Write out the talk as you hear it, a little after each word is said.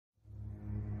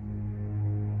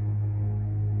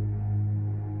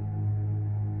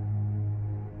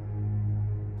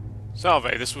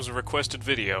Salve, this was a requested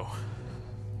video.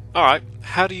 Alright,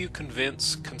 how do you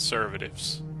convince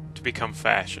conservatives to become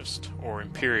fascist or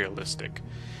imperialistic?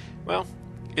 Well,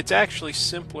 it's actually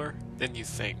simpler than you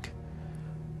think.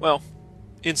 Well,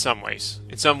 in some ways.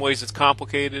 In some ways it's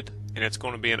complicated and it's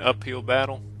going to be an uphill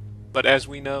battle, but as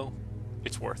we know,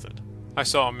 it's worth it. I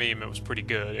saw a meme, it was pretty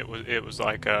good. It was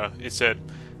like, it said,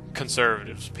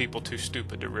 conservatives, people too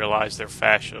stupid to realize they're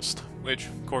fascist. Which,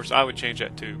 of course, I would change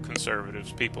that to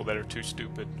conservatives, people that are too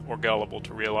stupid or gullible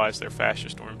to realize they're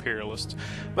fascist or imperialists.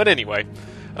 But anyway,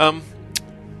 the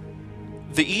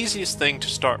easiest thing to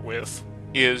start with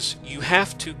is you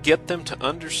have to get them to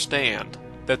understand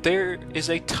that there is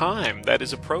a time that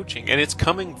is approaching, and it's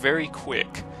coming very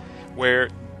quick, where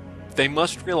they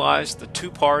must realize the two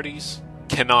parties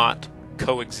cannot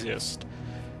coexist.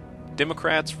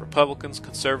 Democrats, Republicans,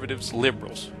 conservatives,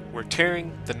 liberals. We're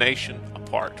tearing the nation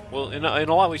apart. Well, in a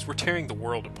lot of ways, we're tearing the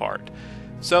world apart.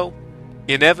 So,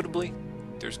 inevitably,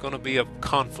 there's going to be a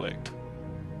conflict.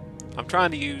 I'm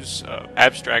trying to use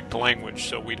abstract language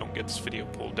so we don't get this video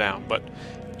pulled down, but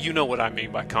you know what I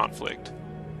mean by conflict.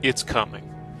 It's coming.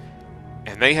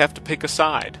 And they have to pick a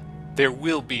side. There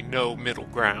will be no middle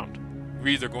ground. You're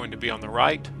either going to be on the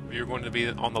right, or you're going to be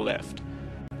on the left.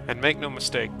 And make no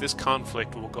mistake, this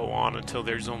conflict will go on until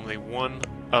there's only one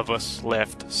of us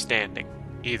left standing,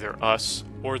 either us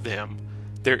or them.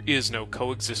 There is no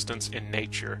coexistence in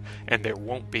nature, and there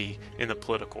won't be in the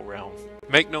political realm.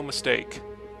 Make no mistake,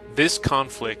 this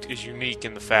conflict is unique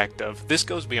in the fact of, this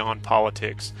goes beyond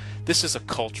politics. This is a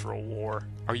cultural war.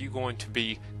 Are you going to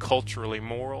be culturally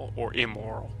moral or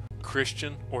immoral?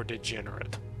 Christian or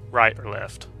degenerate? Right or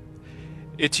left?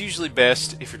 It's usually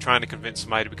best, if you're trying to convince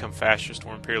somebody to become fascist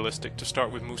or imperialistic, to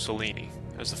start with Mussolini.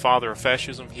 As the father of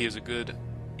fascism, he is a good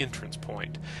entrance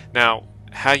point. Now,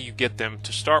 how you get them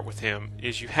to start with him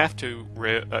is you have to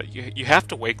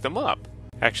wake them up.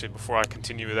 Actually, before I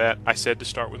continue with that, I said to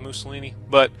start with Mussolini,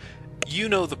 but you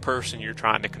know the person you're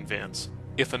trying to convince.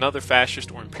 If another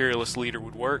fascist or imperialist leader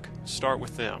would work, start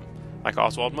with them. Like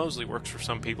Oswald Mosley works for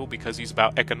some people because he's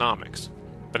about economics.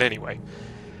 But anyway,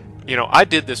 you know, I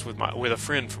did this with a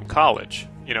friend from college.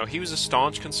 You know, he was a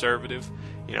staunch conservative,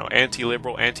 you know,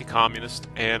 anti-liberal, anti-communist,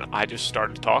 and I just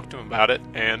started to talk to him about it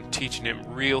and teaching him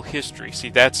real history. See,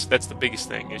 that's the biggest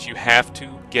thing, is you have to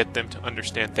get them to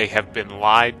understand they have been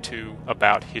lied to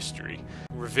about history.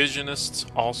 Revisionists,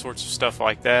 all sorts of stuff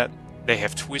like that, they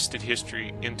have twisted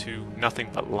history into nothing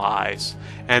but lies.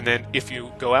 And then if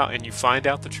you go out and you find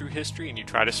out the true history and you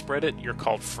try to spread it, you're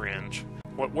called fringe.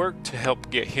 What worked to help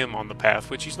get him on the path,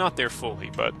 which he's not there fully,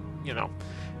 but, you know,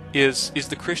 is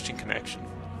the Christian connection.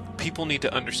 People need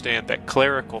to understand that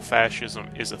clerical fascism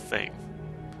is a thing.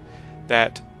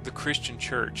 That the Christian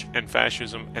church and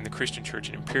fascism and the Christian church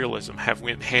and imperialism have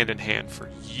went hand in hand for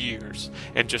years,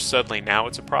 and just suddenly now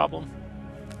it's a problem?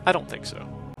 I don't think so.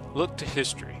 Look to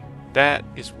history. That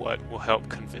is what will help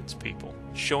convince people.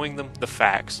 Showing them the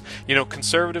facts. You know,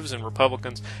 conservatives and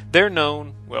Republicans, they're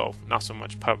known, well, not so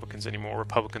much Republicans anymore.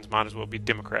 Republicans might as well be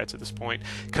Democrats at this point.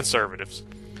 Conservatives.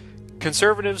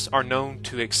 Conservatives are known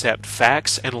to accept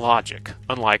facts and logic,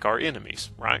 unlike our enemies,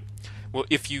 right? Well,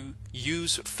 if you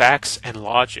use facts and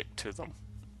logic to them,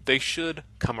 they should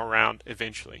come around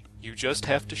eventually. You just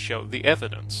have to show the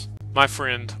evidence. My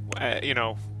friend, you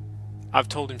know, I've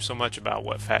told him so much about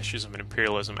what fascism and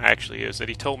imperialism actually is that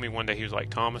he told me one day, he was like,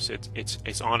 Thomas,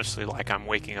 it's honestly like I'm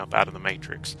waking up out of the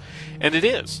Matrix. And it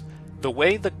is. The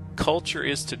way the culture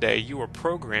is today, you are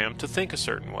programmed to think a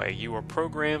certain way. You are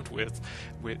programmed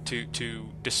to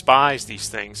despise these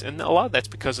things. And a lot of that's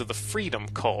because of the freedom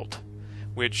cult,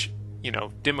 which, you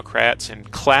know, Democrats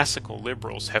and classical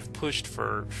liberals have pushed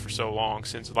for so long,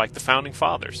 since like the Founding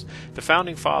Fathers. The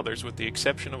Founding Fathers, with the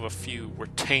exception of a few, were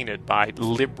tainted by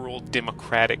liberal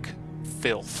democratic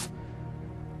filth.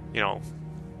 You know,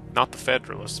 not the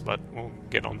Federalists, but we'll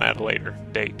get on that at a later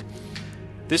date.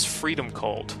 This freedom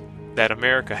cult that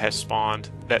America has spawned,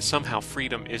 that somehow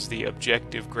freedom is the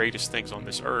objective greatest things on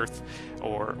this earth,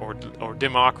 or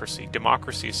democracy.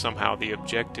 Democracy is somehow the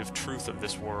objective truth of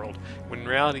this world, when in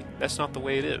reality, that's not the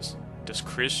way it is. Does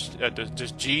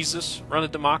Jesus run a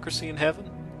democracy in heaven?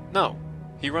 No.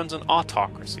 He runs an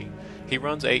autocracy. He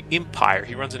runs an empire.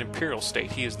 He runs an imperial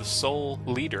state. He is the sole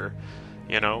leader,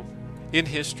 you know, in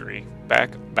history,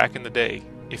 back in the day.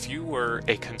 If you were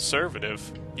a conservative,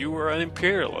 you were an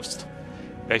imperialist.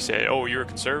 They say, oh, you're a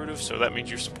conservative, so that means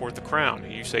you support the crown.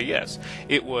 And you say yes.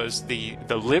 It was the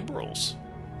liberals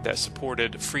that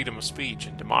supported freedom of speech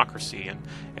and democracy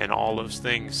and all those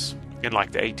things in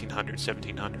like the 1800s,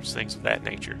 1700s, things of that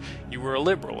nature. You were a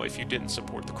liberal if you didn't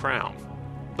support the crown.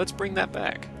 Let's bring that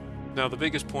back. Now, the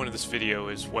biggest point of this video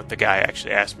is what the guy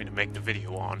actually asked me to make the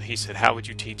video on. He said, how would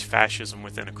you teach fascism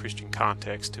within a Christian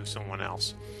context to someone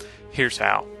else? Here's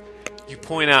how. You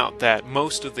point out that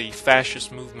most of the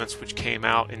fascist movements which came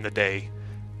out in the day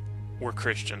were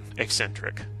Christian,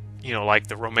 eccentric. You know, like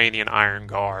the Romanian Iron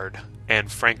Guard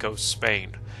and Franco's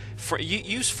Spain.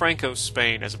 Use Franco's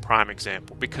Spain as a prime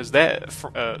example, because that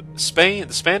Spain,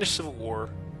 the Spanish Civil War,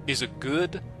 is a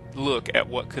good look at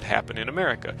what could happen in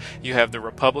America. You have the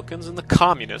Republicans and the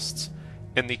Communists,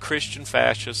 and the Christian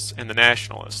fascists and the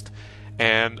nationalists,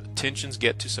 and tensions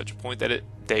get to such a point that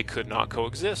they could not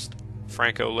coexist.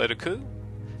 Franco led a coup,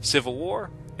 civil war,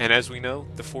 and as we know,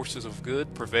 the forces of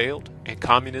good prevailed, and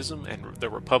communism and the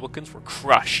Republicans were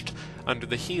crushed under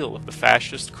the heel of the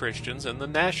fascist Christians and the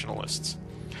nationalists.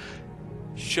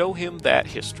 Show him that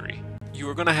history. You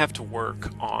are going to have to work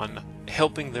on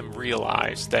helping them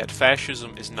realize that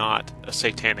fascism is not a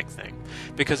satanic thing,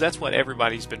 because that's what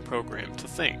everybody's been programmed to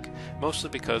think, mostly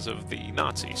because of the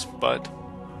Nazis, but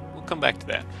we'll come back to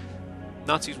that.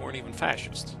 Nazis weren't even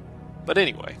fascists. But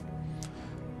anyway,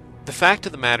 the fact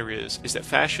of the matter is that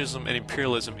fascism and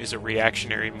imperialism is a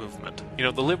reactionary movement. You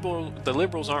know, the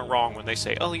liberals aren't wrong when they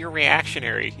say, oh, you're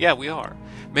reactionary. Yeah, we are.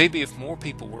 Maybe if more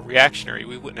people were reactionary,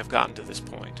 we wouldn't have gotten to this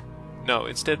point. No,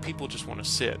 instead people just want to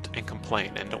sit and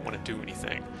complain and don't want to do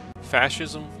anything.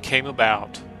 Fascism came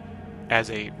about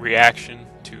as a reaction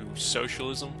to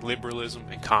socialism, liberalism,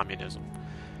 and communism.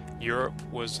 Europe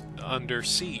was under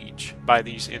siege by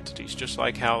these entities, just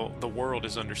like how the world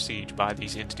is under siege by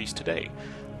these entities today.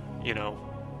 You know,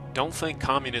 don't think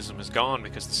communism is gone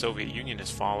because the Soviet Union has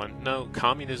fallen. No,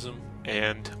 communism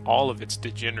and all of its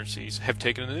degeneracies have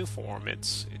taken a new form.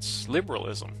 It's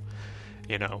liberalism,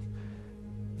 you know.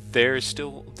 There is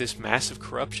still this massive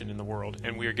corruption in the world,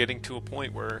 and we are getting to a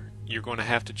point where you're going to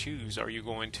have to choose. Are you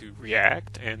going to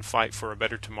react and fight for a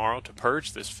better tomorrow to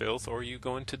purge this filth, or are you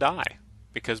going to die?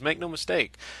 Because make no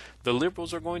mistake, the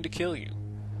liberals are going to kill you.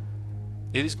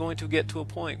 It is going to get to a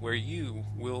point where you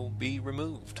will be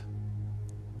removed.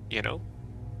 You know,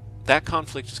 that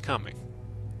conflict is coming.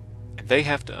 And they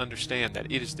have to understand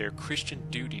that it is their Christian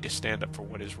duty to stand up for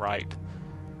what is right.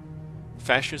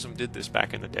 Fascism did this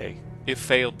back in the day. It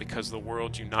failed because the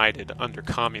world united under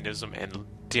communism and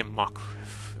democracy.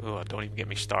 Oh, don't even get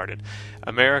me started.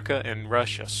 America and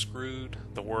Russia screwed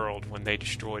the world when they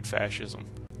destroyed fascism.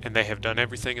 And they have done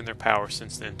everything in their power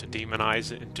since then to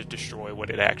demonize it and to destroy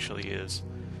what it actually is.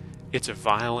 It's a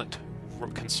violent,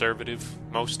 conservative,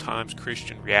 most times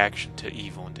Christian reaction to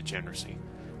evil and degeneracy.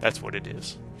 That's what it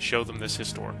is. Show them this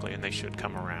historically and they should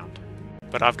come around.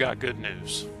 But I've got good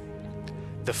news.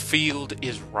 The field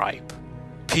is ripe.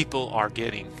 People are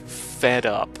getting fed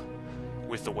up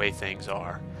with the way things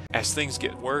are. As things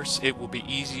get worse, it will be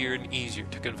easier and easier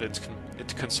to convince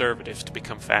conservatives to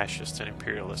become fascists and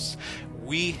imperialists.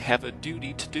 We have a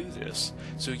duty to do this.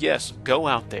 So yes, go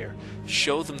out there,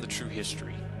 show them the true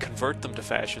history, convert them to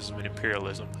fascism and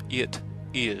imperialism. It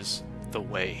is the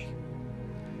way.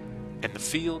 And the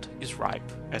field is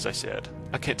ripe, as I said.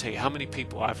 I can't tell you how many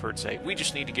people I've heard say, we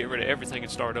just need to get rid of everything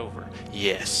and start over.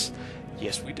 Yes,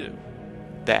 yes we do.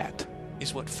 That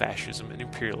is what fascism and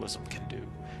imperialism can do.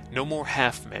 No more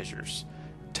half measures.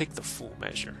 Take the full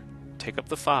measure. Take up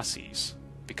the fasces.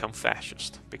 Become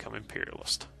fascist. Become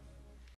imperialist.